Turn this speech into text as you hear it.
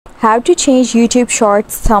How to change YouTube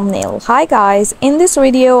Shorts thumbnail. Hi guys, in this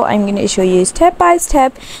video I'm going to show you step by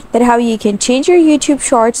step that how you can change your YouTube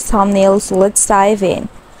Shorts thumbnail. So let's dive in.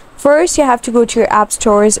 First, you have to go to your app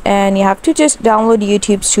stores and you have to just download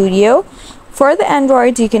YouTube Studio. For the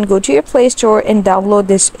Androids, you can go to your Play Store and download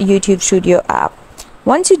this YouTube Studio app.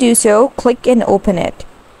 Once you do so, click and open it.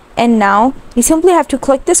 And now you simply have to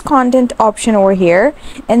click this content option over here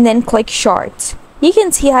and then click Shorts. You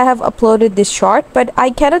can see I have uploaded this short, but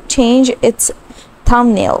I cannot change its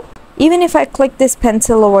thumbnail. Even if I click this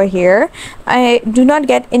pencil over here, I do not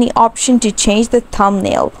get any option to change the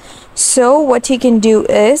thumbnail. So what you can do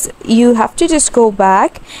is you have to just go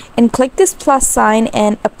back and click this plus sign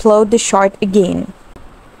and upload the short again.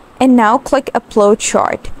 And now click upload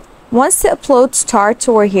short. Once the upload starts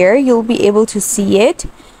over here, you'll be able to see it.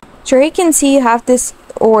 So you can see you have this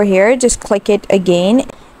over here. Just click it again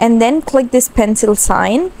and then click this pencil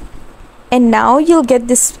sign, and now you'll get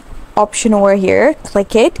this option over here.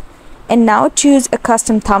 Click it and now choose a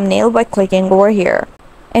custom thumbnail by clicking over here.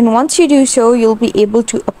 And once you do so, you'll be able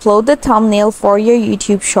to upload the thumbnail for your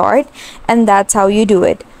YouTube short, and that's how you do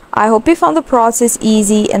it. I hope you found the process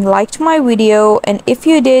easy and liked my video, and if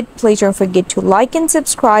you did, please don't forget to like and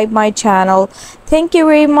subscribe my channel. Thank you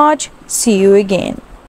very much. See you again.